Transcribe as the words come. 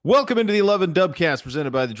Welcome into the 11 Dubcast presented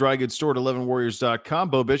by the dry goods store at 11warriors.com.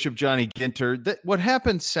 Bo Bishop, Johnny Ginter. What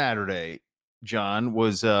happened Saturday, John,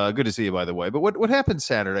 was good to see you, by the way. But what happened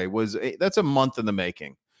Saturday was that's a month in the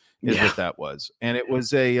making, is what that was. And it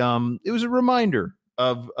was a reminder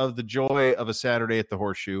of the joy of a Saturday at the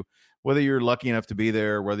Horseshoe. Whether you're lucky enough to be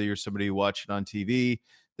there, whether you're somebody who watched it on TV,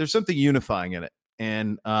 there's something unifying in it.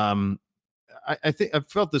 And I think I've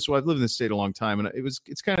felt this way. I've lived in the state a long time, and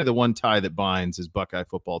it's kind of the one tie that binds is Buckeye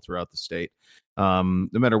football throughout the state. No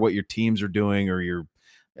matter what your teams are doing or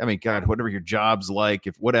whatever your job's like,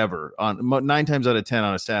 if whatever, on 9 times out of 10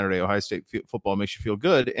 on a Saturday, Ohio State football makes you feel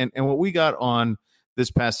good. And what we got on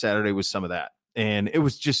this past Saturday was some of that, and it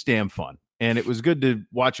was just damn fun. And it was good to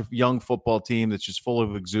watch a young football team that's just full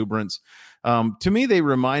of exuberance. To me, they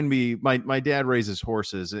remind me. My dad raises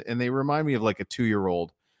horses, and they remind me of like a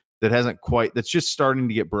 2-year-old that's just starting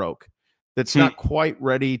to get broke, that's not quite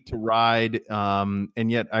ready to ride.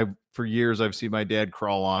 And yet for years I've seen my dad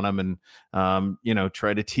crawl on them and,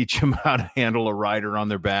 try to teach them how to handle a rider on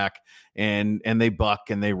their back, and they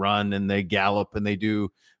buck and they run and they gallop and they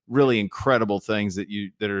do really incredible things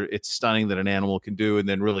it's stunning that an animal can do. And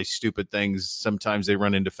then really stupid things. Sometimes they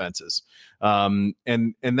run into fences. And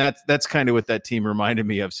that's kind of what that team reminded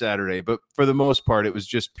me of Saturday. But for the most part, it was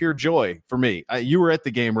just pure joy for me. You were at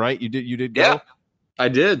the game, right? You did go? Yeah, I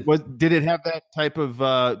did. Did it have that type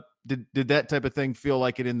of, did that type of thing feel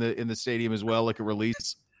like it in the stadium as well? Like a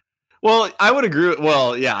release? Well, I would agree.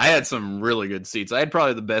 Well, yeah, I had some really good seats. I had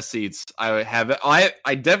probably the best seats I have. I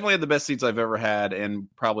definitely had the best seats I've ever had and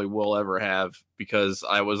probably will ever have, because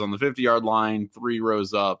I was on the 50-yard line, 3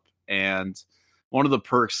 rows up. And one of the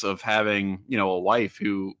perks of having, a wife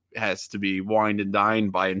who has to be wined and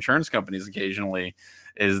dined by insurance companies occasionally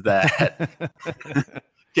is that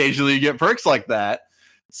occasionally you get perks like that.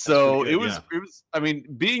 So it was, I mean,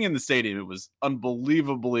 being in the stadium, it was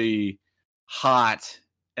unbelievably hot.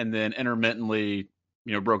 And then intermittently,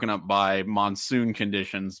 broken up by monsoon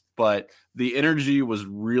conditions. But the energy was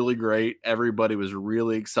really great. Everybody was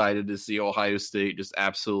really excited to see Ohio State just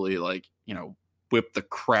absolutely whip the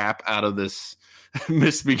crap out of this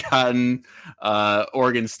misbegotten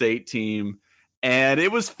Oregon State team. And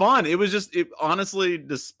it was fun. It was honestly,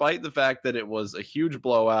 despite the fact that it was a huge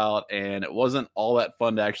blowout and it wasn't all that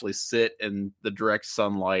fun to actually sit in the direct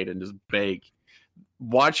sunlight and just bake,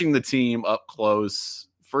 watching the team up close.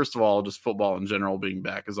 First of all, just football in general being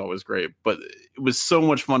back is always great, but it was so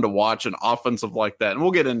much fun to watch an offensive like that. And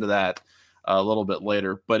we'll get into that a little bit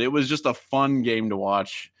later, but it was just a fun game to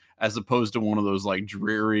watch as opposed to one of those like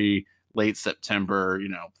dreary late September,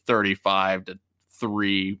 35-3,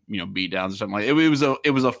 beat downs or something like that.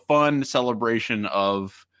 It was a fun celebration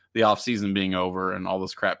of the off season being over and all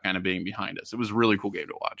this crap kind of being behind us. It was a really cool game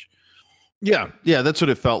to watch. Yeah, that's what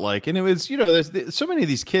it felt like. And it was, there's so many of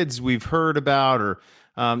these kids we've heard about, or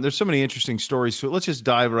there's so many interesting stories. So let's just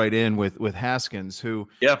dive right in with Haskins, who,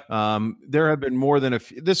 there have been more than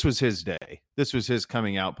this was his day. This was his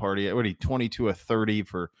coming out party. 22 of 30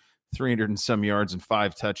 for 300 and some yards and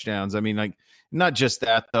 5 touchdowns. I mean, like, not just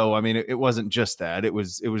that though. I mean, it wasn't just that. It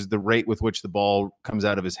was the rate with which the ball comes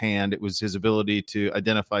out of his hand. It was his ability to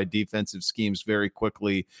identify defensive schemes very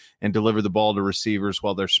quickly and deliver the ball to receivers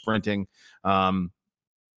while they're sprinting.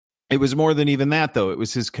 It was more than even that, though. It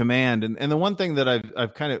was his command. And the one thing that I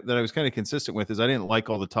was kind of consistent with is I didn't like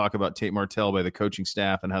all the talk about Tate Martell by the coaching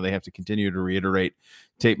staff and how they have to continue to reiterate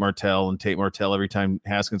Tate Martell every time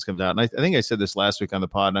Haskins comes out. And I think I said this last week on the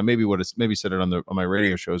pod, and I maybe said it on my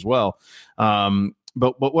radio show as well.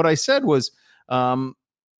 But what I said was Dwayne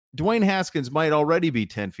Haskins might already be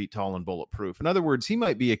 10 feet tall and bulletproof. In other words, he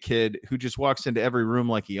might be a kid who just walks into every room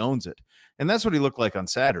like he owns it. And that's what he looked like on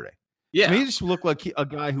Saturday. Yeah, I mean, he just looked like a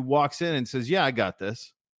guy who walks in and says, "Yeah, I got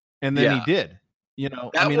this," and then he did.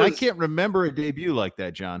 I can't remember a debut like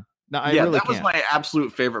that, John. No, I really that was my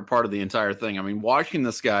absolute favorite part of the entire thing. I mean, watching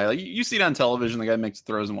this guy, like you see it on television, the guy makes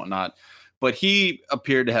throws and whatnot, but he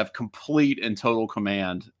appeared to have complete and total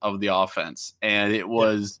command of the offense, and it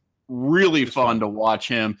was really fun to watch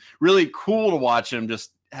him. Really cool to watch him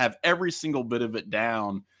just have every single bit of it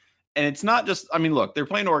down. And it's not just, I mean, look, they're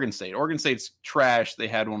playing Oregon State. Oregon State's trash. They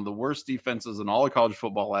had one of the worst defenses in all of college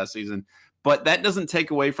football last season. But that doesn't take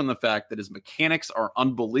away from the fact that his mechanics are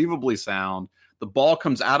unbelievably sound. The ball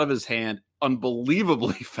comes out of his hand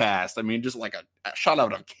unbelievably fast. I mean, just like a shot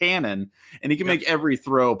out of a cannon. And he can make every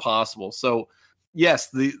throw possible. So, yes,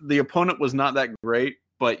 the opponent was not that great.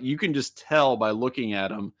 But you can just tell by looking at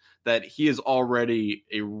him that he is already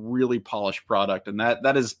a really polished product. And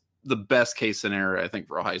that is the best case scenario, I think,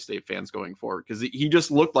 for Ohio State fans going forward, because he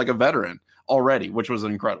just looked like a veteran already, which was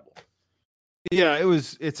incredible. Yeah,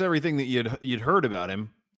 it's everything that you'd heard about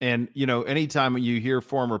him And, anytime you hear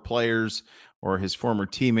former players or his former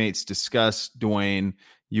teammates discuss Dwayne,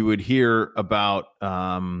 you would hear about,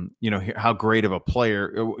 how great of a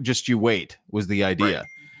player, just you wait was the idea.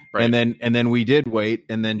 Right. And then we did wait.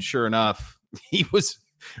 And then sure enough, he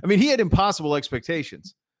had impossible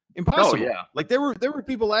expectations. Impossible. Oh, yeah. Like there were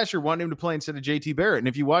people last year wanting him to play instead of JT Barrett. And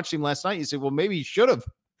if you watched him last night, you say, well, maybe he should have,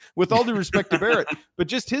 with all due respect to Barrett, but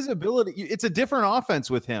just his ability, it's a different offense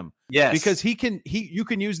with him. Yes. Because you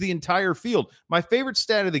can use the entire field. My favorite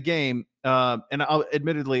stat of the game, and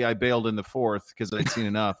admittedly I bailed in the fourth because I'd seen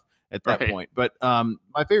enough at that point. But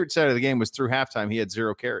my favorite stat of the game was through halftime, he had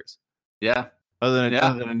 0 carries. Yeah. Other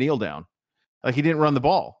than a kneel down. Like he didn't run the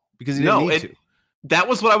ball because he didn't need to. That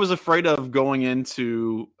was what I was afraid of going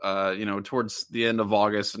into, towards the end of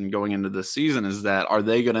August and going into the season, is that are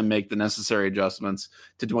they going to make the necessary adjustments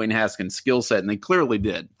to Dwayne Haskins' skill set? And they clearly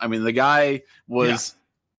did. I mean, the guy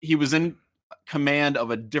he was in command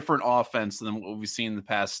of a different offense than what we've seen in the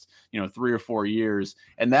past, 3 or 4 years.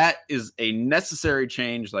 And that is a necessary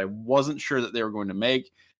change that I wasn't sure that they were going to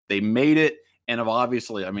make. They made it. And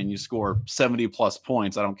obviously, you score 70 plus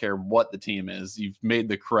points. I don't care what the team is. You've made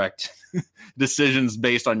the correct decisions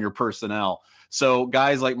based on your personnel. So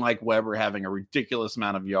guys like Mike Weber having a ridiculous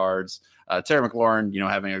amount of yards, Terry McLaurin,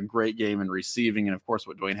 having a great game in receiving, and of course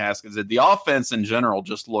what Dwayne Haskins did. The offense in general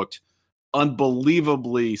just looked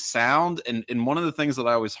unbelievably sound. And one of the things that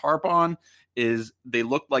I always harp on is they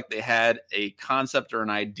looked like they had a concept or an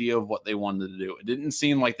idea of what they wanted to do. It didn't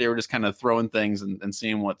seem like they were just kind of throwing things and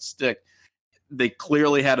seeing what stick. They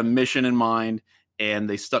clearly had a mission in mind, and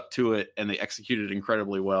they stuck to it, and they executed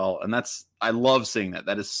incredibly well. And I love seeing that.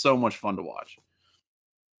 That is so much fun to watch.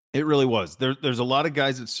 It really was. There's a lot of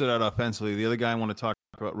guys that stood out offensively. The other guy I want to talk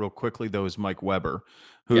about real quickly, though, is Mike Weber,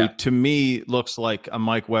 who to me looks like a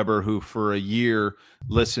Mike Weber who for a year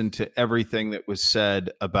listened to everything that was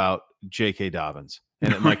said about J.K. Dobbins.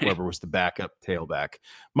 And that Mike Weber was the backup tailback.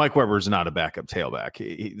 Mike Weber is not a backup tailback.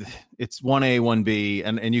 It's 1A, 1B,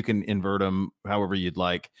 and you can invert him however you'd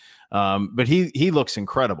like. But he looks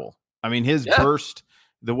incredible. His burst,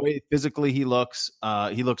 the way physically he looks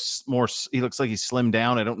like he's slimmed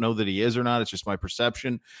down. I don't know that he is or not. It's just my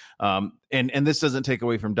perception. And this doesn't take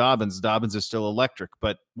away from Dobbins. Dobbins is still electric.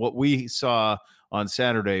 But what we saw on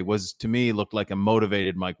Saturday looked like a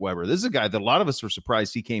motivated Mike Weber. This is a guy that a lot of us were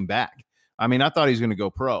surprised he came back. I thought he was going to go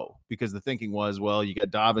pro because the thinking was, well, you got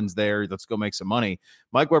Dobbins there. Let's go make some money.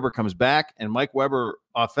 Mike Weber comes back, and Mike Weber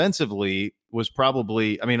offensively was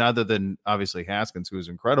probably, other than obviously Haskins, who was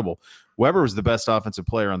incredible, Weber was the best offensive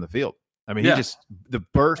player on the field. The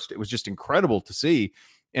burst, it was just incredible to see.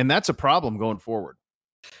 And that's a problem going forward.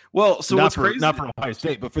 Well, so not for Ohio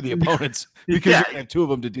State, but for the opponents, because you have 2 of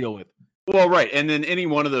them to deal with. Well, right. And then any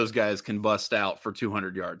one of those guys can bust out for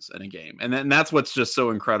 200 yards in a game. And that's what's just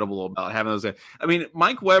so incredible about having those guys.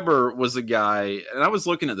 Mike Weber was a guy, and I was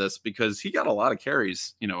looking at this because he got a lot of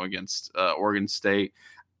carries, against Oregon State.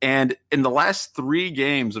 And in the last 3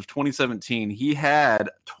 games of 2017, he had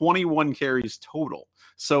 21 carries total.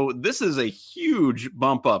 So this is a huge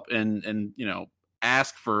bump up and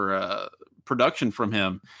ask for production from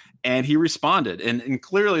him. And he responded. And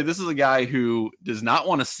clearly this is a guy who does not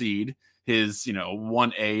want to cede his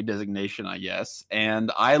 1A designation, I guess.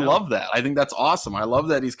 And I love that. I think that's awesome. I love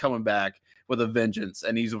that he's coming back with a vengeance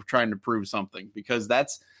and he's trying to prove something, because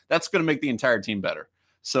that's going to make the entire team better.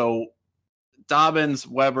 So Dobbins,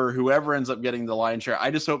 Weber, whoever ends up getting the lion's share,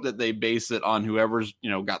 I just hope that they base it on whoever's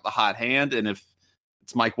got the hot hand. And if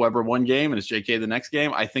it's Mike Weber one game and it's JK the next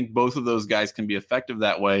game, I think both of those guys can be effective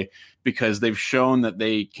that way, because they've shown that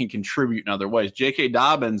they can contribute in other ways. JK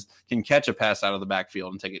Dobbins can catch a pass out of the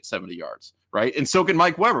backfield and take it 70 yards, right? And so can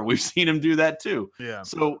Mike Weber. We've seen him do that too. Yeah.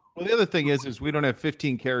 So the other thing is we don't have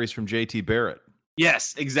 15 carries from JT Barrett.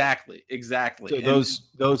 Yes, exactly. So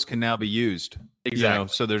those can now be used. Exactly.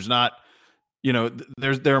 So there's not,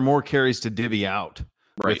 there are more carries to divvy out.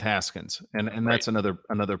 Right. With Haskins. And that's another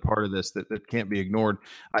part of this that can't be ignored.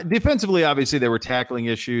 Defensively, obviously, there were tackling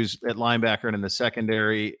issues at linebacker and in the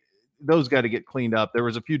secondary. Those got to get cleaned up. There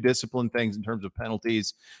was a few discipline things in terms of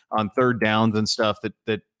penalties on third downs and stuff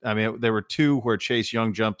there were 2 where Chase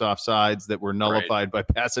Young jumped off sides that were nullified by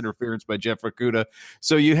pass interference by Jeff Rakuta.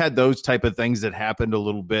 So you had those type of things that happened a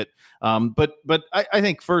little bit. But I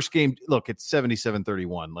think first game, look, it's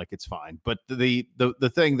 77-31, like it's fine. But the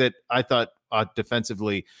thing that I thought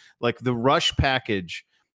defensively, like the rush package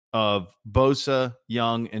of Bosa,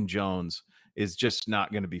 Young, and Jones is just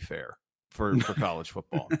not going to be fair. for college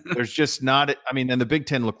football. There's just not. I mean, and the Big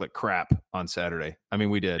Ten looked like crap on Saturday. I mean,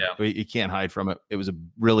 we did. Yeah. You can't hide from it. It was a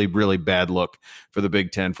really, really bad look for the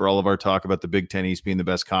Big Ten. For all of our talk about the Big Ten East being the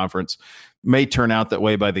best conference, may turn out that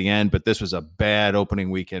way by the end, but this was a bad opening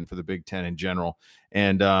weekend for the Big Ten in general.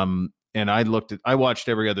 And I watched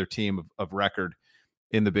every other team of record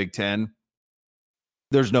in the Big Ten.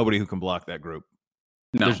 There's nobody who can block that group.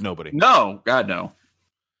 No. There's nobody. No, God, no.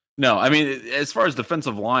 No, I mean, as far as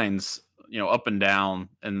defensive lines, up and down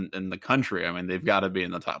in the country, I mean, they've got to be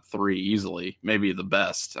in the top 3 easily, maybe the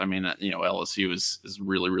best. I mean, LSU is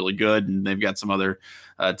really, really good, and they've got some other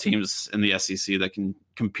teams in the SEC that can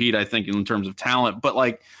compete, I think, in terms of talent. But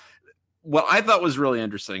like, what I thought was really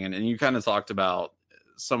interesting, and you kind of talked about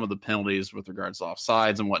some of the penalties with regards to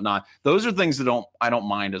offsides and whatnot. Those are things that I don't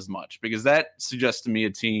mind as much, because that suggests to me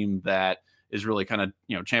a team that is really kind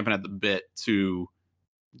of champing at the bit to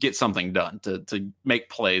get something done, to make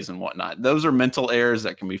plays and whatnot. Those are mental errors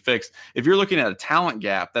that can be fixed. If you're looking at a talent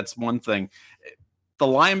gap, that's one thing. The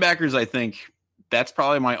linebackers, I think that's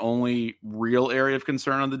probably my only real area of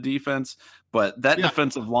concern on the defense. But that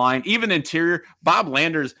defensive line, even interior, Bob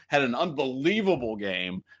Landers had an unbelievable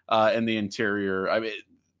game in the interior. I mean,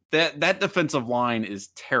 that defensive line is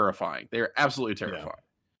terrifying. They're absolutely terrifying.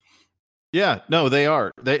 Yeah, no, they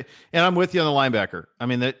are. And I'm with you on the linebacker. I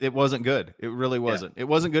mean, it wasn't good. It really wasn't. Yeah. It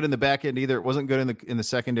wasn't good in the back end either. It wasn't good in the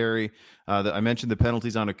secondary. I mentioned the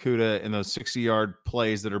penalties on Okudah and those 60-yard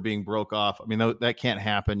plays that are being broke off. I mean, that can't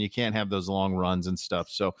happen. You can't have those long runs and stuff.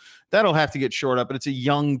 So that'll have to get shored up. But it's a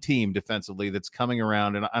young team defensively that's coming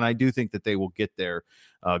around, and I do think that they will get there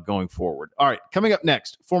going forward. All right, coming up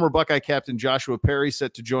next, former Buckeye captain Joshua Perry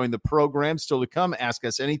set to join the program. Still to come, Ask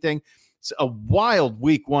Us Anything. It's a wild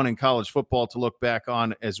week 1 in college football to look back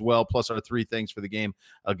on as well, plus our 3 things for the game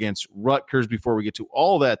against Rutgers. Before we get to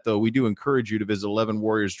all that, though, we do encourage you to visit 11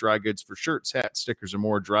 Warriors Dry Goods for shirts, hats, stickers, and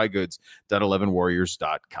more.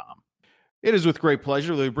 drygoods.11warriors.com. It is with great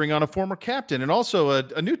pleasure that we bring on a former captain and also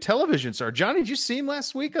a new television star. Johnny, did you see him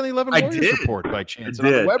last week on the 11 Warriors Report by chance? And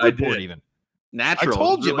on the Web Report even. Natural. I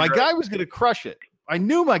told you, my guy was going to crush it. I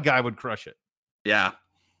knew my guy would crush it. Yeah.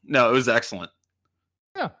 No, it was excellent.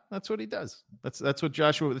 Yeah, that's what he does. That's what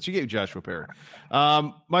you gave Joshua Perry.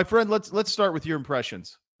 My friend, let's start with your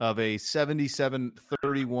impressions of a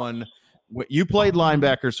 77-31. You played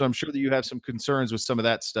linebacker, so I'm sure that you have some concerns with some of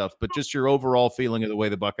that stuff, but just your overall feeling of the way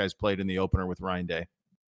the Buckeyes played in the opener with Ryan Day.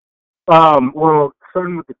 Well,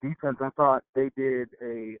 starting with the defense, I thought they did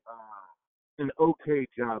an okay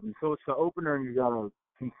job. And so it's the opener, and you got to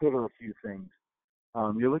consider a few things.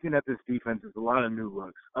 You're looking at this defense, there's a lot of new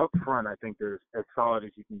looks. Up front, I think they're as solid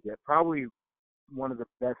as you can get. Probably one of the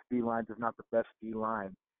best D-lines, if not the best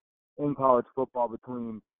D-line in college football,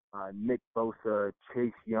 between Nick Bosa,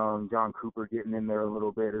 Chase Young, John Cooper getting in there a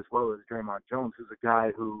little bit, as well as Draymond Jones, who's a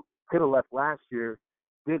guy who could have left last year,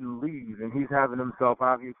 didn't leave, and he's having himself,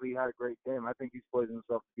 obviously, he had a great game. I think he's poised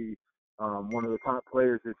himself to be one of the top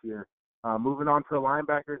players this year. Moving on to the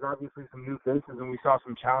linebackers, obviously some new faces, and we saw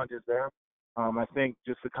some challenges there. I think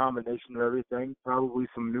just a combination of everything, probably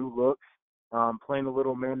some new looks, playing a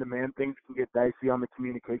little man-to-man. Things can get dicey on the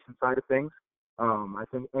communication side of things. I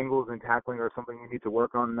think angles and tackling are something we need to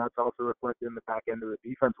work on, and that's also reflected in the back end of the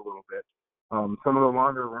defense a little bit. Some of the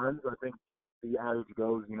longer runs, I think the adage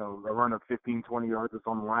goes, a run of 15, 20 yards is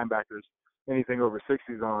on the linebackers. Anything over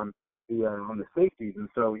 60 is on the safeties. And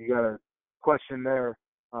so you got to question there,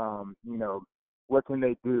 what can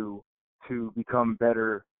they do to become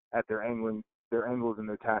better at their angles and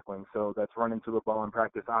their tackling. So that's running to the ball in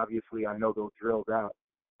practice. Obviously, I know those drills out.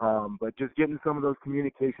 But just getting some of those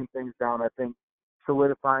communication things down, I think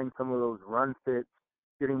solidifying some of those run fits,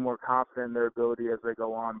 getting more confident in their ability as they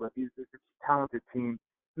go on. But it's a talented team.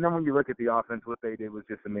 And then when you look at the offense, what they did was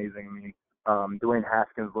just amazing. I mean, Dwayne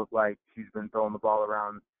Haskins looked like he's been throwing the ball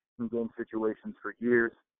around in game situations for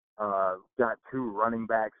years. Got 2 running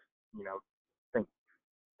backs, I think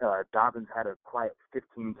Dobbins had a quiet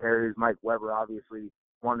 15 carries. Mike Weber obviously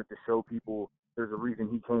wanted to show people there's a reason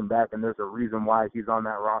he came back, and there's a reason why he's on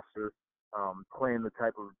that roster, playing the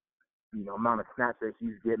type of amount of snaps that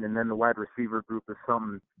he's getting. And then the wide receiver group is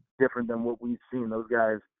something different than what we've seen. Those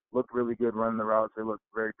guys looked really good running the routes. They looked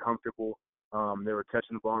very comfortable. They were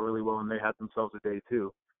catching the ball really well, and they had themselves a day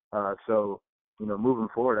too. So moving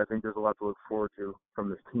forward, I think there's a lot to look forward to from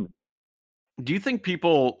this team. Do you think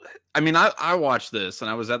people, I watched this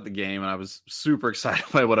and I was at the game and I was super excited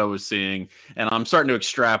by what I was seeing. And I'm starting to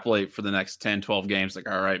extrapolate for the next 10, 12 games. Like,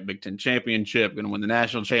 all right, Big Ten championship, going to win the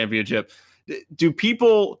national championship. Do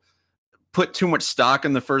people put too much stock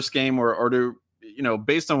in the first game or do,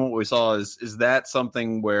 based on what we saw, is that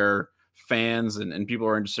something where fans and people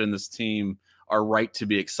who are interested in this team are right to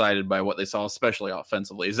be excited by what they saw, especially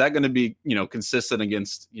offensively. Is that going to be, consistent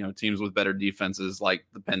against, teams with better defenses like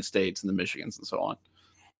the Penn States and the Michigans and so on?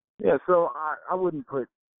 Yeah, so I wouldn't put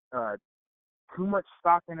too much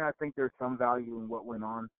stock in it. I think there's some value in what went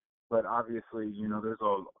on, but obviously, you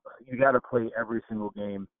got to play every single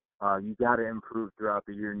game. You got to improve throughout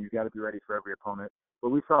the year, and you got to be ready for every opponent.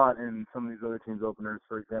 But we saw it in some of these other teams' openers.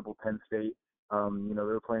 For example, Penn State. They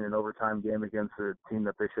were playing an overtime game against a team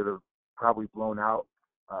that they should have probably blown out.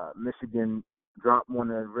 Michigan dropped one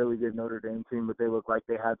a really good Notre Dame team, but they look like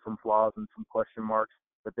they had some flaws and some question marks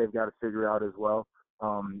that they've got to figure out as well.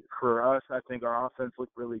 For us, I think our offense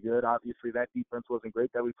looked really good. Obviously, that defense wasn't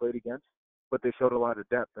great that we played against, but they showed a lot of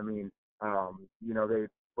depth. I mean,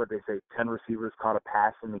 they say 10 receivers caught a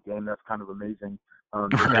pass in the game. That's kind of amazing.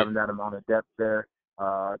 Just having that amount of depth there.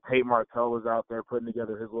 Tate Martell was out there putting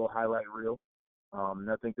together his little highlight reel.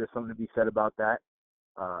 And I think there's something to be said about that.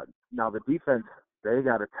 Now the defense, they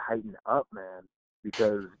got to tighten up, man,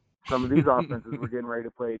 because some of these offenses we're getting ready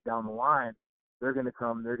to play down the line, they're going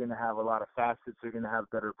to have a lot of facets. They're going to have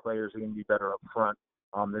better players. They're going to be better up front.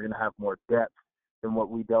 They're going to have more depth than what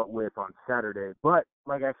we dealt with on Saturday. But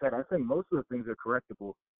like I said, I think most of the things are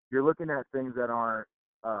correctable. You're looking at things that aren't,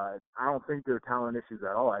 I don't think they're talent issues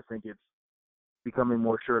at all. I think it's becoming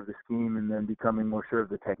more sure of the scheme and then becoming more sure of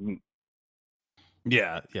the technique.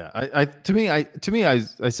 Yeah. To me, I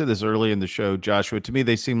said this early in the show, Joshua. To me,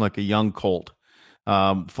 they seem like a young colt,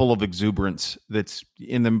 full of exuberance. That's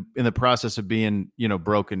in the process of being,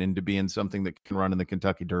 broken into being something that can run in the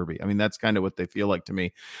Kentucky Derby. I mean, that's kind of what they feel like to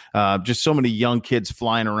me. Just so many young kids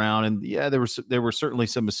flying around, and yeah, there were certainly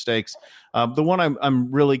some mistakes. The one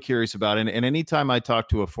I'm really curious about, and anytime I talk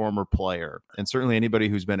to a former player, and certainly anybody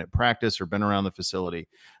who's been at practice or been around the facility,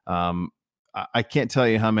 I can't tell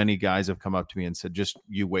you how many guys have come up to me and said, just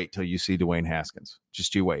you wait till you see Dwayne Haskins.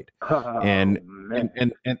 Just you wait. And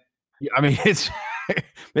I mean, it's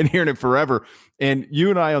been hearing it forever. And you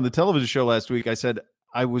and I on the television show last week, I said,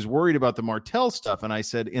 I was worried about the Martell stuff. And I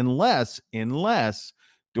said, unless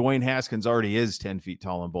Dwayne Haskins already is 10 feet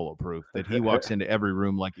tall and bulletproof, that he walks into every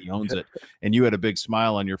room like he owns it. And you had a big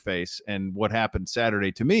smile on your face. And what happened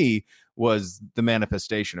Saturday to me was the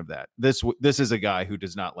manifestation of that. This is a guy who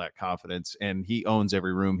does not lack confidence, and he owns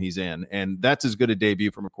every room he's in. And that's as good a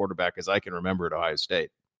debut from a quarterback as I can remember at Ohio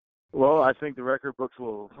State. Well, I think the record books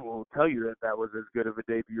will tell you that was as good of a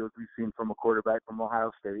debut as we've seen from a quarterback from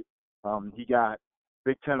Ohio State. He got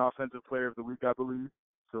Big Ten Offensive Player of the Week, I believe.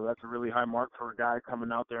 So that's a really high mark for a guy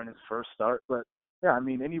coming out there in his first start. But, yeah, I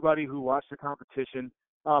mean, anybody who watched the competition,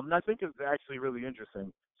 and I think it's actually really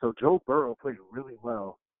interesting. So Joe Burrow played really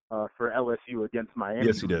well for LSU against Miami.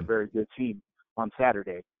 Yes, he did. A very good team on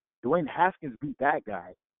Saturday. Dwayne Haskins beat that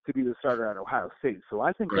guy to be the starter at Ohio State. So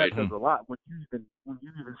I think that says a lot when you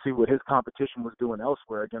even see what his competition was doing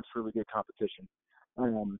elsewhere against really good competition.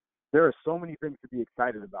 There are so many things to be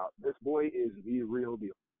excited about. This boy is the real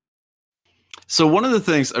deal. So one of the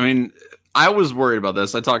things, I mean, I was worried about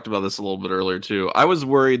this. I talked about this a little bit earlier too. I was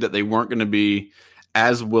worried that they weren't going to be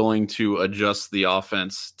as willing to adjust the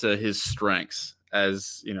offense to his strengths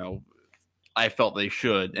as, I felt they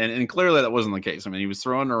should. And clearly that wasn't the case. I mean, he was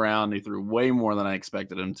throwing around. He threw way more than I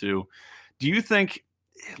expected him to. Do you think,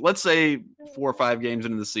 let's say 4 or 5 games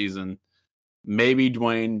into the season, maybe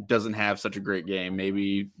Dwayne doesn't have such a great game,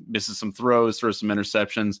 maybe misses some throws, throws some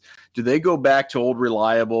interceptions. Do they go back to old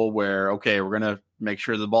reliable where, okay, we're going to make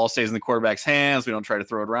sure the ball stays in the quarterback's hands. We don't try to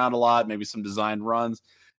throw it around a lot, maybe some designed runs.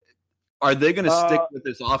 Are they going to stick with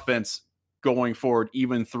this offense going forward,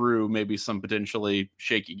 even through maybe some potentially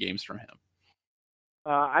shaky games from him?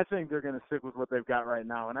 I think they're going to stick with what they've got right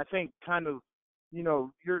now. And I think kind of,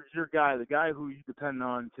 your guy, the guy who you depend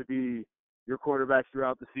on to be your quarterback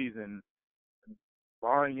throughout the season,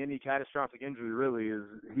 barring any catastrophic injury, really,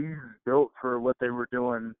 he's built for what they were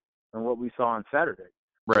doing and what we saw on Saturday.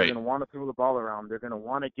 Right. They're going to want to throw the ball around. They're going to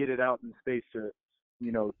want to get it out in space to,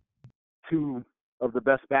 2 of the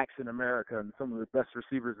best backs in America and some of the best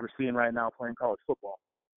receivers we're seeing right now playing college football.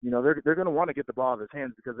 They're going to want to get the ball out of his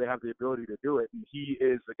hands because they have the ability to do it, and he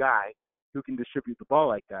is the guy who can distribute the ball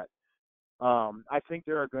like that. I think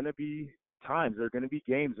there are going to be times, there are going to be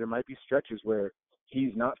games, there might be stretches where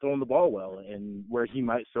he's not throwing the ball well and where he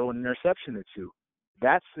might throw an interception or 2.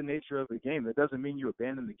 That's the nature of the game. That doesn't mean you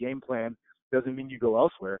abandon the game plan. Doesn't mean you go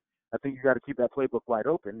elsewhere. I think you got to keep that playbook wide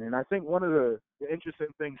open. And I think one of the interesting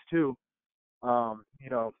things too,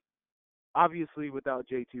 obviously without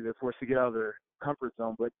JT, they're forced to get out of their comfort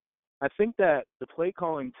zone. But I think that the play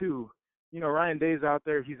calling too, Ryan Day's out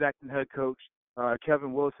there. He's acting head coach.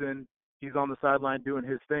 Kevin Wilson, he's on the sideline doing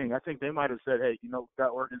his thing. I think they might have said, hey, we've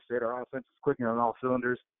got Oregon State, our offense is clicking on all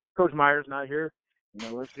cylinders. Coach Meyer's not here.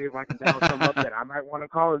 Let's see if I can dial some up that I might want to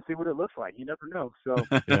call and see what it looks like. You never know. So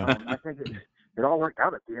I think it all worked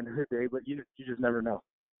out at the end of the day, but you just never know.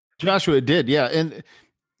 Joshua, it did, yeah. And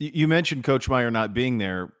you mentioned Coach Meyer not being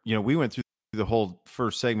there. We went through the whole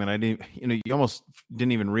first segment. I didn't, you almost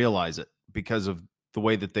didn't even realize it because of the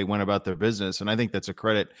way that they went about their business. And I think that's a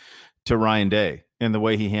credit to Ryan Day and the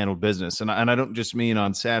way he handled business. And I don't just mean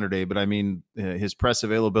on Saturday, but I mean his press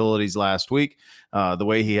availabilities last week, the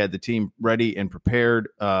way he had the team ready and prepared,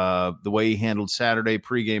 the way he handled Saturday,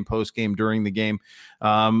 pregame, postgame, during the game.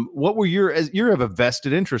 What were you have a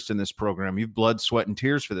vested interest in this program. You've blood, sweat, and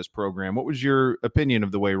tears for this program. What was your opinion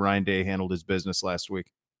of the way Ryan Day handled his business last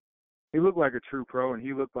week? He looked like a true pro, and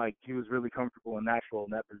he looked like he was really comfortable and natural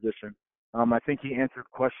in that position. I think he answered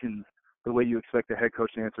questions the way you expect a head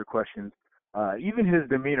coach to answer questions. Even his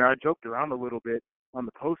demeanor, I joked around a little bit on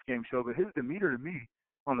the post-game show, but his demeanor to me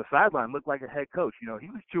on the sideline looked like a head coach. He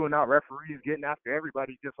was chewing out referees, getting after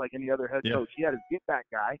everybody just like any other head coach. He had his get-back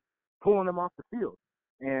guy pulling him off the field.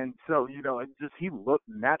 And so, he looked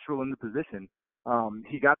natural in the position.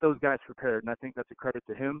 He got those guys prepared, and I think that's a credit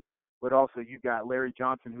to him. But also you've got Larry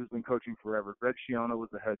Johnson, who's been coaching forever. Greg Schiano was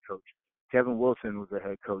the head coach. Kevin Wilson was the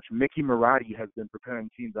head coach. Mickey Marotti has been preparing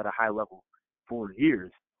teams at a high level for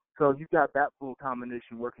years. So you've got that full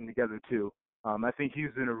combination working together too. I think he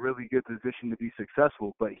was in a really good position to be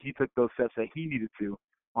successful, but he took those steps that he needed to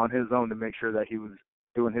on his own to make sure that he was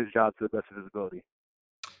doing his job to the best of his ability.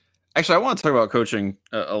 Actually, I want to talk about coaching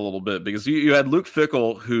a little bit because you had Luke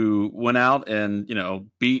Fickell, who went out and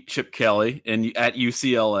beat Chip Kelly at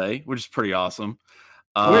UCLA, which is pretty awesome.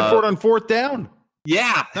 Went for it on fourth down.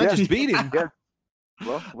 Yeah, not just beat him. Yeah.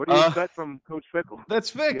 Well, what do you expect from Coach Fickell? That's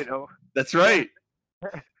Fick. That's right.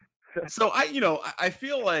 So I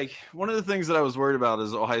feel like one of the things that I was worried about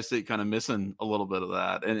is Ohio State kind of missing a little bit of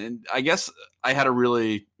that. And I guess I had a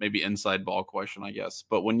really maybe inside ball question, I guess.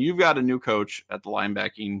 But when you've got a new coach at the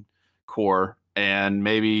linebacking core and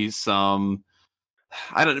maybe he's not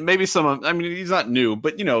new,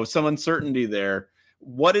 but some uncertainty there.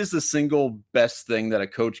 What is the single best thing that a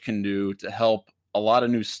coach can do to help a lot of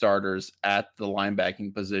new starters at the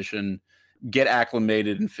linebacking position get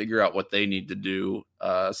acclimated and figure out what they need to do,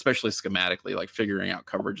 especially schematically, like figuring out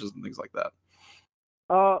coverages and things like that?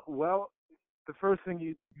 Well, the first thing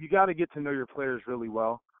you got to get to know your players really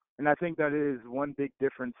well. And I think that is one big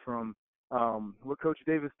difference from what Coach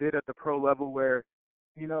Davis did at the pro level where,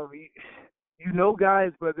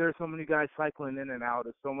 guys, but there's so many guys cycling in and out.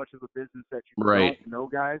 It's so much of a business that you don't know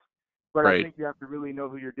guys. But I think you have to really know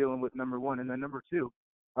who you're dealing with, number one. And then number two,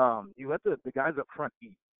 you let the guys up front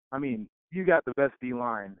eat. I mean, you got the best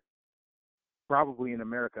D-line probably in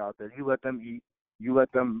America out there. You let them eat. You let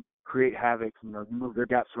them create havoc. You move their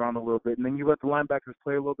gaps around a little bit. And then you let the linebackers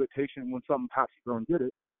play a little bit patient. When something pops, you go and get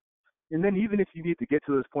it. And then even if you need to get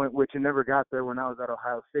to this point, which it never got there when I was at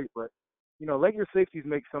Ohio State, but let your safeties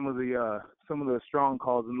make some of the strong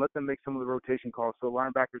calls and let them make some of the rotation calls so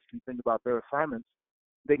linebackers can think about their assignments.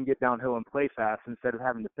 They can get downhill and play fast instead of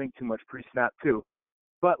having to think too much pre-snap too.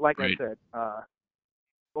 But like I said,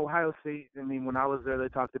 Ohio State, when I was there, they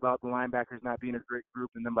talked about the linebackers not being a great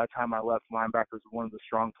group, and then by the time I left, linebackers were one of the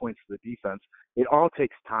strong points for the defense. It all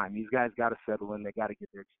takes time. These guys got to settle in. They got to get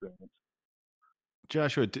their experience.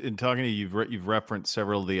 Joshua, in talking to you, you've referenced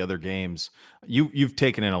several of the other games. You've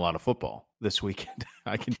taken in a lot of football this weekend.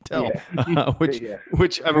 I can tell.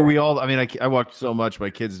 Which I mean, we all. I mean, I watched so much. My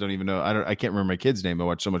kids don't even know. I can't remember my kid's name. I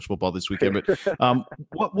watched so much football this weekend. But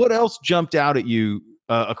what else jumped out at you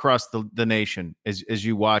across the nation as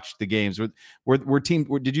you watched the games?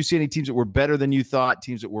 Did you see any teams that were better than you thought?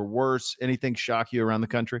 Teams that were worse? Anything shock you around the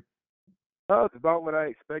country? Oh, it's about what I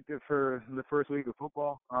expected for the first week of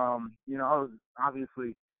football. I was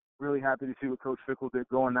obviously really happy to see what Coach Fickell did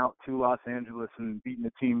going out to Los Angeles and beating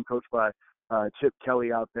a team coached by Chip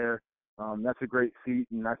Kelly out there. That's a great feat,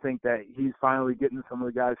 and I think that he's finally getting some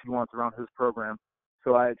of the guys he wants around his program.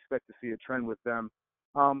 So I expect to see a trend with them.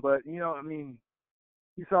 But,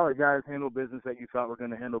 you saw the guys handle business that you thought were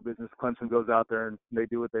going to handle business. Clemson goes out there and they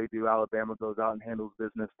do what they do. Alabama goes out and handles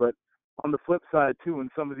business. But on the flip side, too, in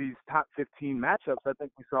some of these top 15 matchups, I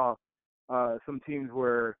think we saw some teams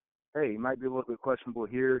where, hey, it might be a little bit questionable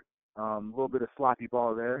here, a little bit of sloppy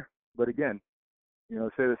ball there. But again,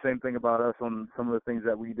 say the same thing about us on some of the things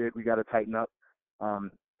that we did. We got to tighten up.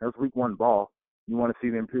 That was week one ball. You want to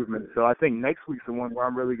see the improvement. So I think next week's the one where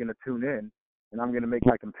I'm really going to tune in, and I'm going to make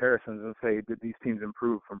my comparisons and say, did these teams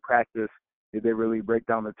improve from practice? Did they really break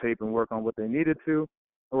down the tape and work on what they needed to?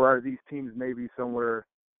 Or are these teams maybe somewhere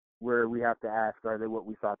where we have to ask, are they what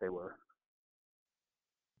we thought they were?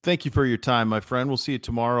 Thank you for your time, my friend. We'll see you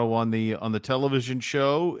tomorrow on the television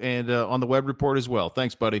show and on the web report as well.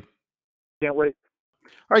 Thanks, buddy. Can't wait.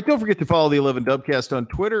 All right, don't forget to follow the 11 Dubcast on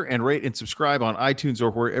Twitter and rate and subscribe on iTunes or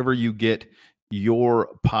wherever you get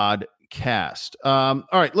your podcast. All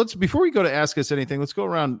right, before we go to Ask Us Anything, let's go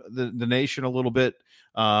around the nation a little bit.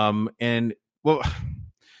 And well,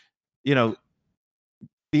 the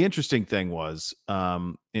interesting thing was,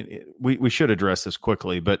 we should address this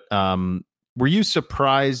quickly, but were you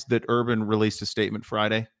surprised that Urban released a statement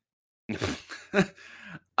Friday?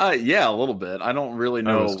 Yeah, a little bit. I don't really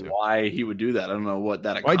know why he would do that. I don't know what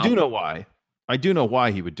that. I do know why. I do know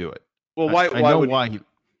why he would do it. Well, why? I know why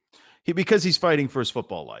he because he's fighting for his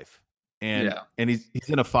football life, and he's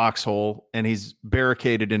in a foxhole, and he's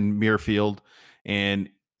barricaded in Muirfield, and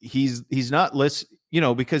he's not listening.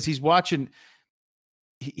 Because he's watching.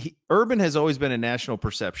 Urban has always been a national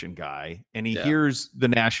perception guy, and he hears the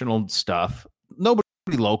national stuff. Nobody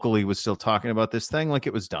locally was still talking about this thing like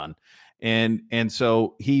it was done, and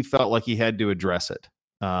so he felt like he had to address it.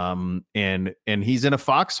 And he's in a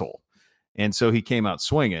foxhole, and so he came out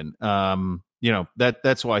swinging.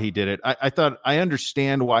 That's why he did it. I thought I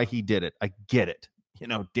understand why he did it. I get it.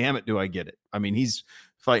 Damn it, do I get it? I mean, he's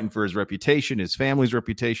fighting for his reputation, his family's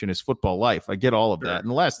reputation, his football life. I get all of that. And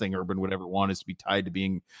the last thing Urban would ever want is to be tied to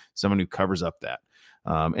being someone who covers up that.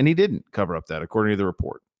 And he didn't cover up that, according to the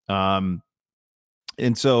report. And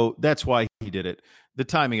so that's why he did it. The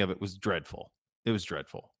timing of it was dreadful. It was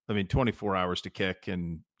dreadful. I mean, 24 hours to kick,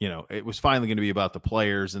 and, it was finally going to be about the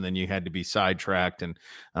players, and then you had to be sidetracked. And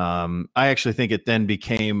I actually think it then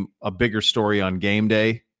became a bigger story on game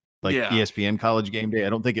day. ESPN College Game Day. I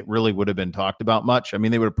don't think it really would have been talked about much. I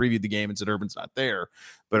mean, they would have previewed the game and said Urban's not there,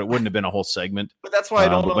 but it wouldn't have been a whole segment. But that's why I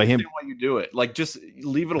don't understand why you do it. Like, just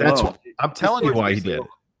leave it alone. I'm telling you why he did it.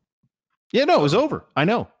 Yeah, no, it was over. I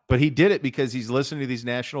know. But he did it because he's listening to these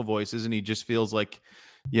national voices, and he just feels like,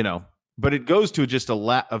 but it goes to just a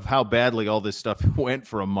lot of how badly all this stuff went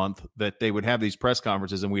for a month, that they would have these press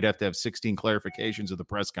conferences and we'd have to have 16 clarifications of the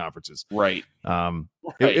press conferences. Right.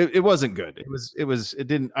 It wasn't good. It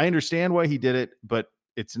didn't, I understand why he did it, but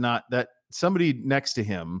it's not that somebody next to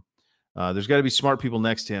him, there's got to be smart people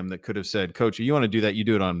next to him that could have said, Coach, you want to do that? You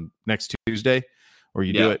do it on next Tuesday, or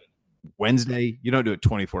you do it Wednesday. You don't do it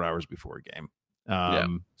 24 hours before a game.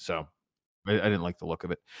 So I didn't like the look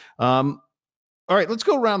of it. All right, let's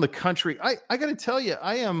go around the country. I got to tell you,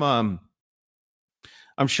 I'm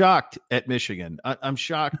shocked at Michigan. I'm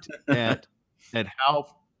shocked at how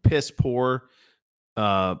piss poor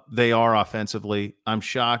they are offensively. I'm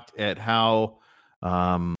shocked at how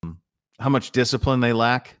much discipline they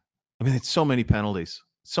lack. I mean, it's so many penalties.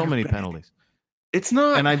 It's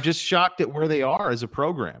not, and I'm just shocked at where they are as a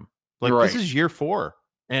program. This is year 4,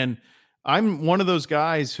 and I'm one of those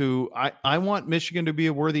guys who I want Michigan to be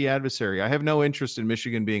a worthy adversary. I have no interest in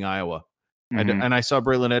Michigan being Iowa. Mm-hmm. And I saw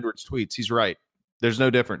Braylon Edwards' tweets. He's right. There's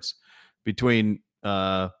no difference between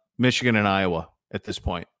Michigan and Iowa at this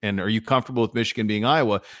point. And are you comfortable with Michigan being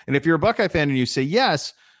Iowa? And if you're a Buckeye fan and you say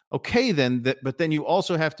yes, okay, but then you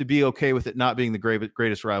also have to be okay with it not being the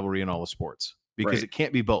greatest rivalry in all of sports, because it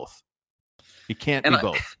can't be both. It can't be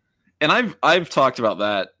both. And I've talked about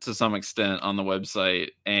that to some extent on the website,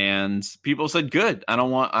 and people said, "Good. I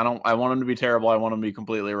want them to be terrible. I want them to be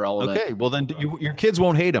completely irrelevant." Okay, well then your kids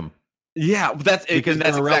won't hate them. Yeah, that's because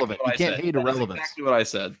that's irrelevant. Exactly you can't hate irrelevance. That's exactly what I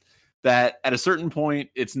said. That at a certain point,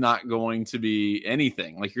 it's not going to be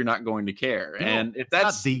anything. Like, you're not going to care, and if that's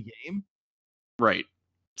not the game, right?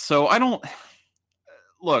 So I don't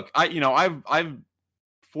look. I've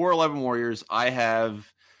 411 Warriors. I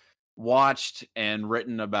have watched and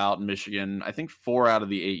written about Michigan, I think 4 out of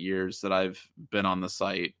the 8 years that I've been on the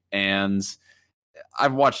site, and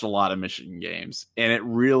I've watched a lot of Michigan games, and it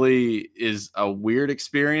really is a weird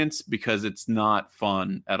experience because it's not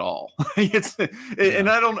fun at all. And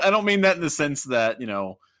I don't mean that in the sense that,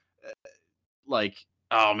 like,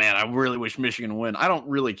 oh man, I really wish Michigan win. I don't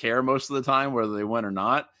really care most of the time whether they win or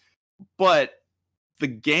not, but the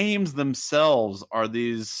games themselves are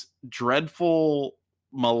these dreadful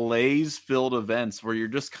malaise-filled events where you're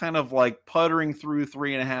just kind of like puttering through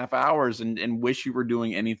 3.5 hours and wish you were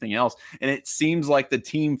doing anything else. And it seems like the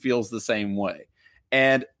team feels the same way.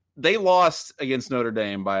 And they lost against Notre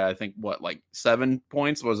Dame by, I think, 7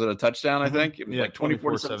 points? Was it a touchdown, I think? It was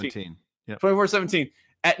 24-17. Yeah. 24-17.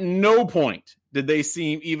 At no point did they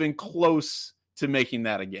seem even close to making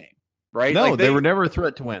that a game, right? No, they were never a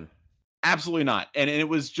threat to win. Absolutely not. And it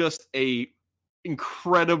was just a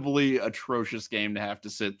incredibly atrocious game to have to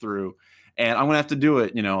sit through. and I'm going to have to do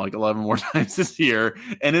it, like 11 more times this year.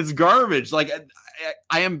 And it's garbage. Like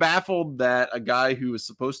I am baffled that a guy who is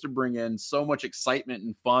supposed to bring in so much excitement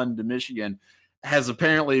and fun to Michigan has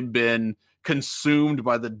apparently been consumed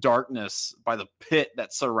by the darkness, by the pit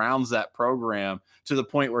that surrounds that program, to the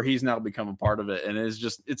point where he's now become a part of it. And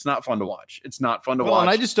it's not fun to watch. It's not fun to watch. And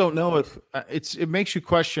I just don't know if it makes you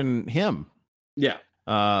question him. Yeah.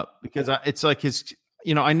 Because it's like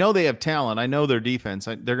I know they have talent. I know their defense.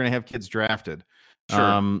 They're going to have kids drafted.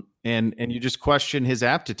 Sure. And you just question his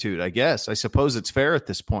aptitude, I guess. I suppose it's fair at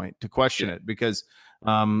this point to question it because,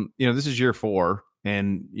 this is year 4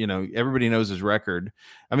 and, everybody knows his record.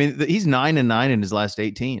 I mean, he's 9-9 in his last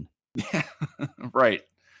 18. Yeah, right.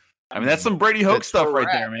 I mean, that's some Brady Hoke stuff right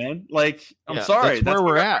there, man. Like, I'm sorry. That's where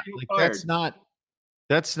we're at. Like,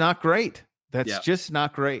 that's not great. That's just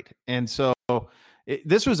not great. And so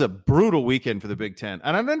this was a brutal weekend for the Big Ten.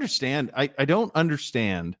 And I don't understand. I don't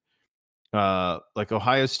understand like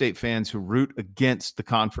Ohio State fans who root against the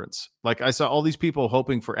conference. Like I saw all these people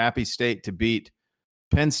hoping for Appy State to beat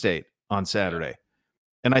Penn State on Saturday.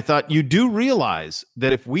 And I thought you do realize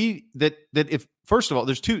that if first of all,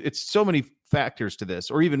 it's so many factors to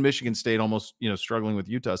this, or even Michigan State almost, struggling with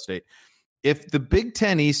Utah State. If the Big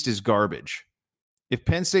Ten East is garbage, if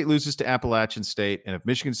Penn State loses to Appalachian State, and if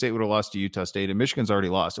Michigan State would have lost to Utah State, and Michigan's already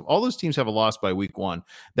lost, if all those teams have a loss by week 1,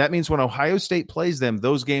 that means when Ohio State plays them,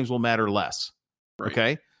 those games will matter less. Right.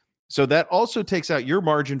 Okay? So that also takes out your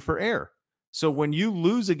margin for error. So when you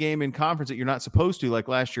lose a game in conference that you're not supposed to, like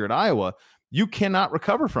last year at Iowa, you cannot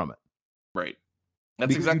recover from it. Right. That's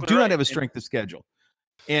because exactly you do not have a strength of schedule.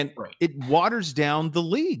 And it waters down the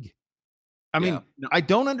league. I mean, I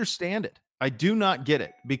don't understand it. I do not get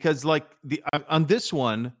it because on this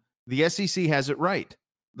one, the SEC has it right.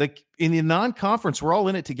 Like in the non-conference, we're all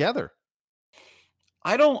in it together.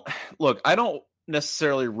 I don't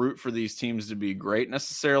necessarily root for these teams to be great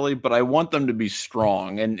necessarily, but I want them to be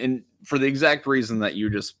strong. And for the exact reason that you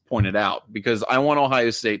just pointed out, because I want Ohio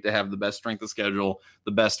State to have the best strength of schedule,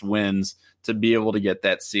 the best wins to be able to get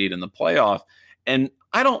that seed in the playoff. And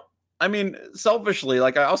selfishly,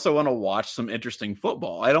 I also want to watch some interesting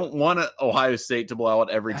football. I don't want Ohio State to blow out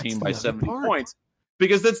every team by 70 points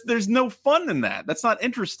because there's no fun in that. That's not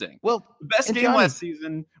interesting. Well, the best game last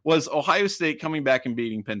season was Ohio State coming back and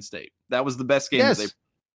beating Penn State. That was the best game. Yes.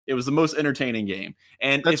 It was the most entertaining game.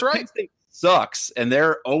 And that's right. Penn State sucks and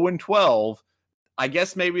they're 0-12, I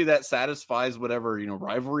guess maybe that satisfies whatever,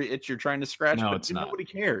 rivalry itch you're trying to scratch. No, but it's not. Nobody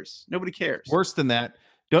cares. Nobody cares. Worse than that.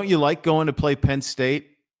 Don't you like going to play Penn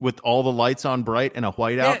State with all the lights on bright and a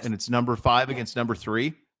whiteout and it's number 5 against number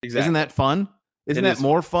 3? Exactly. Isn't that fun? Isn't that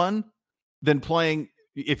more fun than playing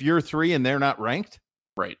if you're 3 and they're not ranked?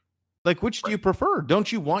 Right. Like, which do you prefer?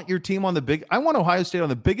 Don't you want your team on I want Ohio State on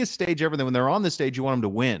the biggest stage ever. Then when they're on the stage, you want them to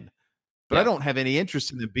win. But I don't have any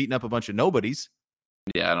interest in them beating up a bunch of nobodies.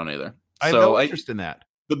 Yeah, I don't either. I have no interest in that.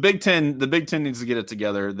 The Big Ten needs to get it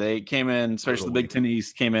together. They came in, especially the Big Ten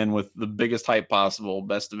East, came in with the biggest hype possible,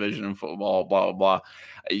 best division in football, blah, blah, blah.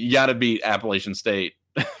 You got to beat Appalachian State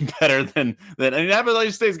better than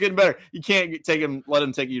Appalachian State's getting better. You can't let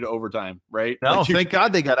them take you to overtime, right? No, thank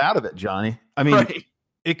God they got out of it, Johnny. I mean,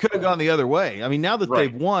 it could have gone the other way. I mean, now that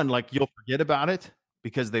they've won, you'll forget about it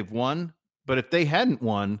because they've won. But if they hadn't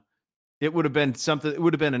won, it would have been something. It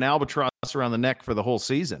would have been an albatross around the neck for the whole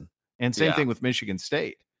season. And same thing with Michigan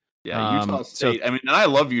State. Yeah, Utah State. And I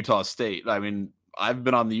love Utah State. I mean, I've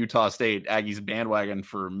been on the Utah State Aggies bandwagon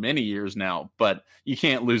for many years now, but you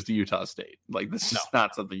can't lose to Utah State. This is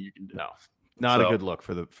not something you can do. No, not a good look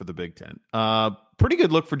for the Big Ten. Pretty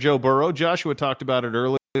good look for Joe Burrow. Joshua talked about it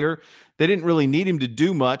earlier. They didn't really need him to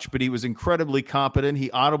do much, but he was incredibly competent. He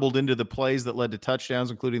audibled into the plays that led to touchdowns,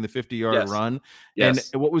 including the 50-yard run.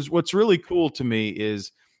 Yes. And what's really cool to me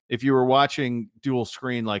is if you were watching dual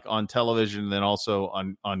screen, on television, and then also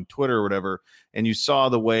on Twitter or whatever, and you saw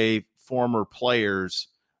the way former players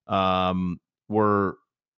were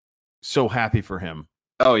so happy for him.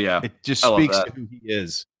 Oh, yeah. It just speaks to who he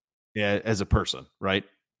is as a person, right?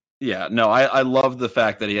 Yeah, no, I love the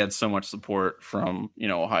fact that he had so much support from,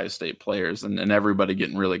 Ohio State players and everybody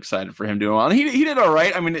getting really excited for him doing well. And he did all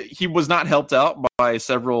right. I mean, he was not helped out by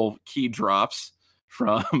several key drops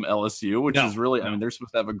from LSU, which is really, they're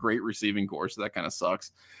supposed to have a great receiving corps, so that kind of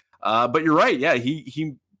sucks. But you're right. Yeah,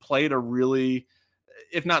 he played a really,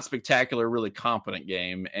 if not spectacular, really competent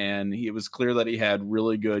game. And it was clear that he had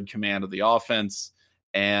really good command of the offense.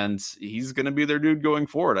 And he's going to be their dude going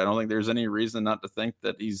forward. I don't think there's any reason not to think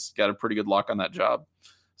that he's got a pretty good lock on that job.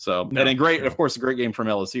 So, of course, a great game from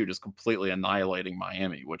LSU, just completely annihilating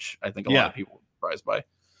Miami, which I think a lot of people were surprised by.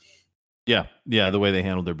 Yeah, the way they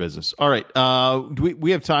handled their business. All right, do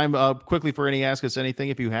we have time quickly for any Ask Us Anything,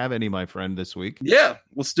 if you have any, my friend, this week? Yeah,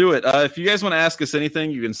 let's do it. If you guys want to ask us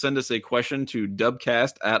anything, you can send us a question to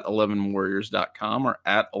dubcast at 11warriors.com or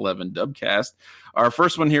at 11dubcast. Our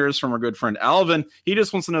first one here is from our good friend Alvin. He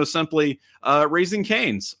just wants to know simply, Raising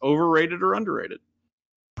Cane's, overrated or underrated?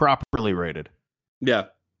 Properly rated. Yeah.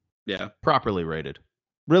 Properly rated.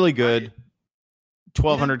 Really good.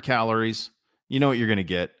 1,200 calories. You know what you're going to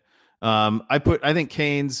get. I think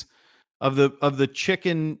Cane's of the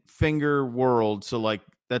chicken finger world. So like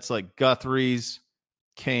that's like Guthrie's,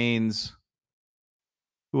 Cane's.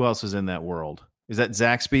 Who else is in that world? Is that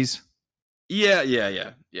Zaxby's? Yeah.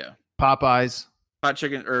 Popeyes. Hot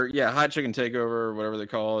chicken takeover, or whatever they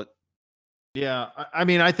call it. Yeah, I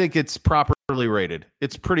mean, I think it's properly rated.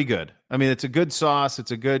 It's pretty good. I mean, it's a good sauce.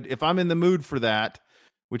 It's a good. If I'm in the mood for that,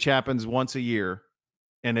 which happens once a year,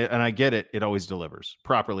 and I get it, it always delivers.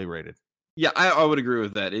 Properly rated. Yeah, I would agree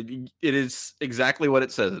with that. It is exactly what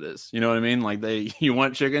it says it is. You know what I mean? Like you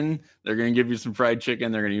want chicken, they're going to give you some fried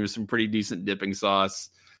chicken. They're going to use some pretty decent dipping sauce.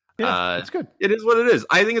 Yeah, it's good. It is what it is.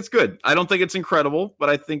 I think it's good. I don't think it's incredible, but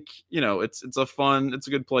I think it's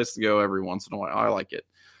a good place to go every once in a while. I like it.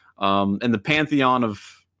 And the pantheon of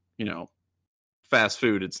fast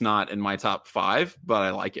food, it's not in my top 5, but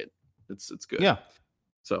I like it. It's good. Yeah.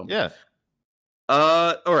 So yeah.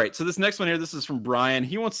 All right. So this next one here, this is from Brian.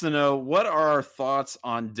 He wants to know, what are our thoughts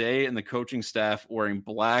on Day and the coaching staff wearing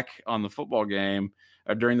black on the football game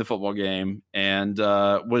or during the football game? And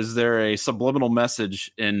was there a subliminal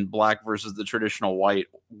message in black versus the traditional white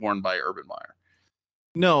worn by Urban Meyer?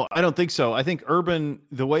 No, I don't think so. I think Urban,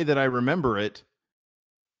 the way that I remember it,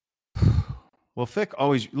 well,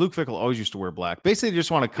 Luke Fickell always used to wear black. Basically,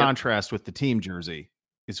 just want to contrast with the team jersey.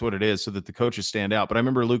 It's what it is, so that the coaches stand out. But I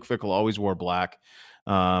remember Luke Fickell always wore black,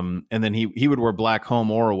 and then he would wear black home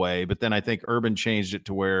or away. But then I think Urban changed it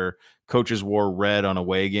to where coaches wore red on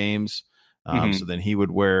away games. So then they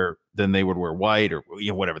would wear white or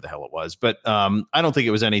whatever the hell it was. But I don't think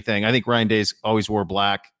it was anything. I think Ryan Day's always wore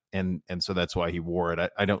black, and so that's why he wore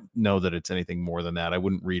it. I don't know that it's anything more than that. I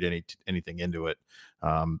wouldn't read anything into it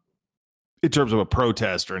in terms of a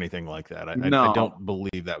protest or anything like that. I don't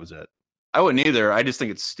believe that was it. I wouldn't either. I just think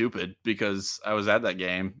it's stupid because I was at that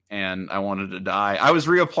game and I wanted to die. I was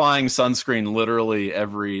reapplying sunscreen literally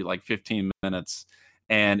every 15 minutes,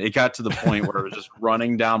 and it got to the point where it was just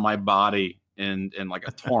running down my body in like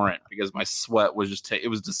a torrent because my sweat was it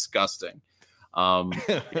was disgusting.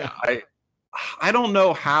 I don't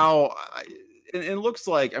know how. It looks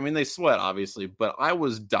like, I mean, they sweat obviously, but I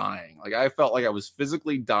was dying. Like I felt like I was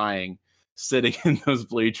physically dying sitting in those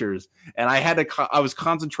bleachers, and I was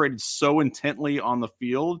concentrated so intently on the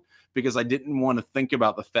field because I didn't want to think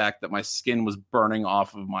about the fact that my skin was burning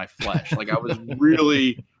off of my flesh. Like I was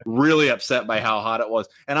really, really upset by how hot it was.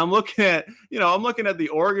 And I'm looking at the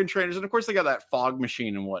Oregon trainers, and of course they got that fog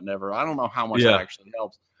machine and whatever. I don't know how much that actually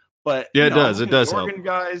helps, but it does. It does help. Oregon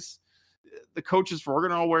guys, the coaches for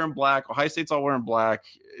Oregon are all wearing black. Ohio State's all wearing black.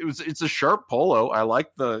 It's a sharp polo. I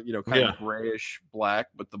like the kind of grayish black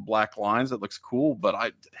with the black lines. That looks cool. But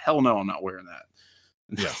I'm not wearing that.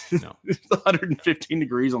 Yeah, no. It's 115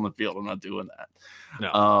 degrees on the field. I'm not doing that.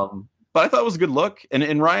 No. But I thought it was a good look.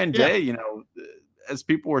 And Ryan Day, as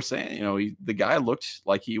people were saying, the guy looked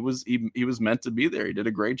like he was meant to be there. He did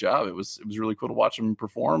a great job. It was really cool to watch him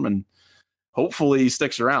perform, and hopefully he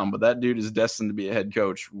sticks around. But that dude is destined to be a head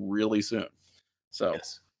coach really soon. So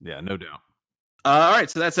yes. Yeah, no doubt. All right,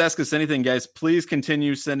 so that's Ask Us Anything, guys. Please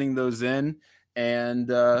continue sending those in, and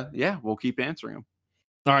we'll keep answering them.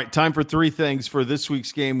 All right, time for 3 things for this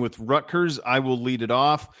week's game with Rutgers. I will lead it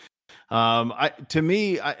off.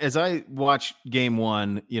 As I watch game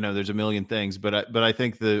 1, there's a million things, but I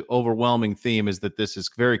think the overwhelming theme is that this is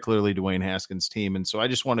very clearly Dwayne Haskins' team, and so I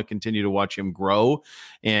just want to continue to watch him grow,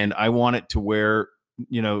 and I want it to where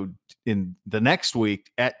in the next week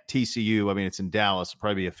at TCU, I mean, it's in Dallas, it'll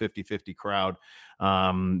probably be a 50-50 crowd,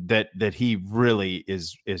 that he really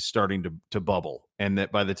is starting to bubble. And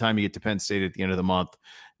that by the time you get to Penn State at the end of the month,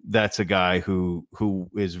 that's a guy who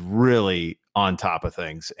is really on top of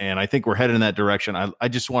things. And I think we're headed in that direction. I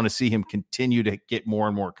just want to see him continue to get more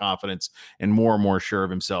and more confidence and more sure of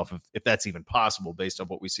himself, if that's even possible based on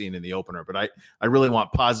what we've seen in the opener. But I really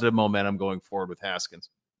want positive momentum going forward with Haskins.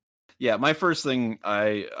 Yeah, my first thing,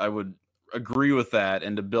 I would agree with that,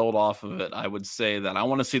 and to build off of it, I would say that I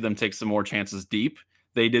want to see them take some more chances deep.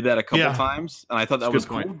 They did that a couple times, and I thought that was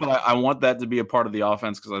cool. But I want that to be a part of the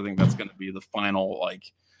offense because I think that's going to be the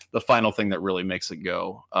final thing that really makes it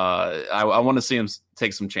go. I want to see him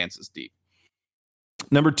take some chances deep.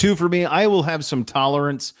 Number 2 for me, I will have some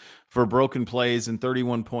tolerance for broken plays and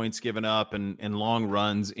 31 points given up and long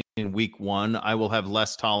runs in week 1, I will have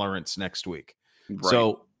less tolerance next week. Right.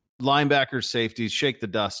 So linebackers, safeties, shake the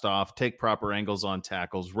dust off, take proper angles on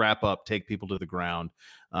tackles, wrap up, take people to the ground.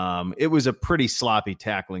 It was a pretty sloppy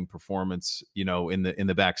tackling performance, in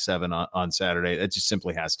the back seven on Saturday. It just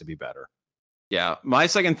simply has to be better. Yeah. My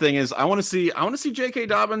second thing is I want to see J.K.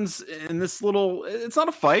 Dobbins in this little, it's not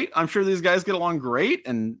a fight. I'm sure these guys get along great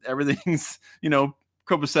and everything's,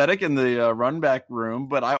 copacetic in the run back room,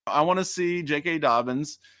 but I want to see J.K.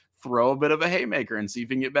 Dobbins throw a bit of a haymaker and see if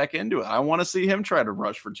he can get back into it. I want to see him try to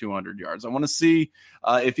rush for 200 yards. I want to see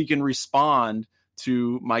if he can respond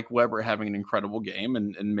to Mike Weber having an incredible game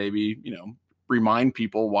and maybe, remind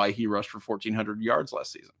people why he rushed for 1,400 yards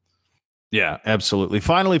last season. Yeah, absolutely.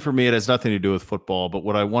 Finally, for me, it has nothing to do with football, but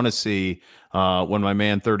what I want to see when my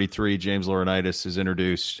man 33, James Laurinaitis, is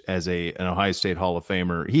introduced as an Ohio State Hall of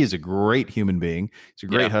Famer. He is a great human being. He's a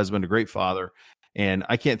great husband, a great father. And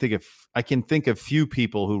I can think of few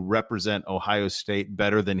people who represent Ohio State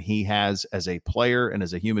better than he has as a player and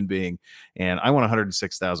as a human being. And I want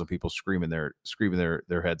 106,000 people screaming their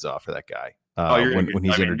heads off for that guy. When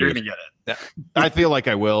he's introduced, you're gonna get it. I feel like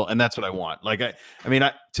I will, and that's what I want. Like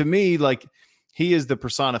to me, like he is the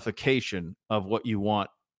personification of what you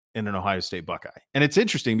want in an Ohio State Buckeye. And it's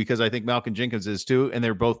interesting because I think Malcolm Jenkins is too, and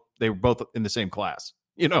they were both in the same class.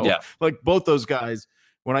 Like both those guys.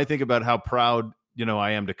 When I think about how proud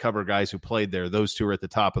I am to cover guys who played there, those two are at the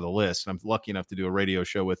top of the list. And I'm lucky enough to do a radio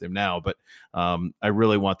show with him now, but I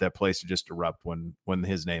really want that place to just erupt when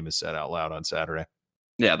his name is said out loud on Saturday.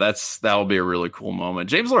 Yeah, that'll be a really cool moment.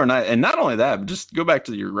 James Laurinaitis, and not only that, but just go back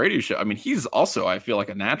to your radio show. I mean, he's also, I feel like,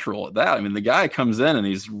 a natural at that. I mean, the guy comes in and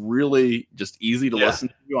he's really just easy to listen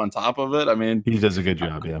to on top of it. I mean, he does a good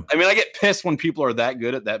job, yeah. I mean, I get pissed when people are that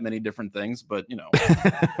good at that many different things, but,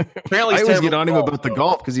 apparently I always get on him about the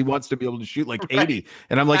golf because he wants to be able to shoot like 80.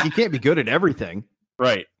 And I'm like, you can't be good at everything.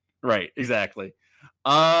 Right, exactly.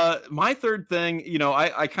 My third thing,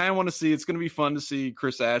 I kind of want to see, it's going to be fun to see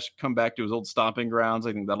Chris Ash come back to his old stomping grounds.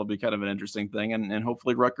 I think that'll be kind of an interesting thing. And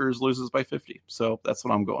hopefully Rutgers loses by 50. So that's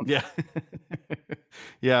what I'm going for. Yeah.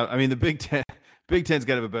 Yeah. I mean, the Big Ten's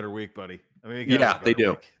got to have a better week, buddy. I mean, they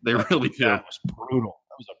do. Week. They really do. That was brutal.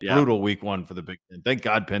 That was a brutal week 1 for the Big Ten. Thank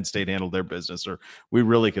God Penn State handled their business, or we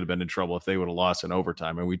really could have been in trouble if they would have lost in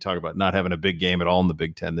overtime. And we talk about not having a big game at all in the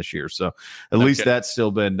Big Ten this year. So at least that's still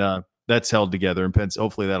been, that's held together, and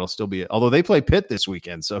hopefully that'll still be it. Although they play Pitt this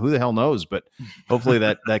weekend, so who the hell knows? But hopefully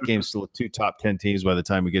that game's still 2 top 10 teams by the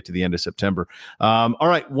time we get to the end of September. All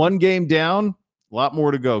right, 1 game down, a lot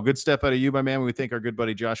more to go. Good step out of you, my man. We thank our good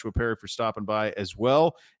buddy Joshua Perry for stopping by as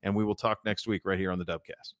well, and we will talk next week right here on the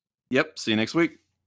Dubcast. Yep, see you next week.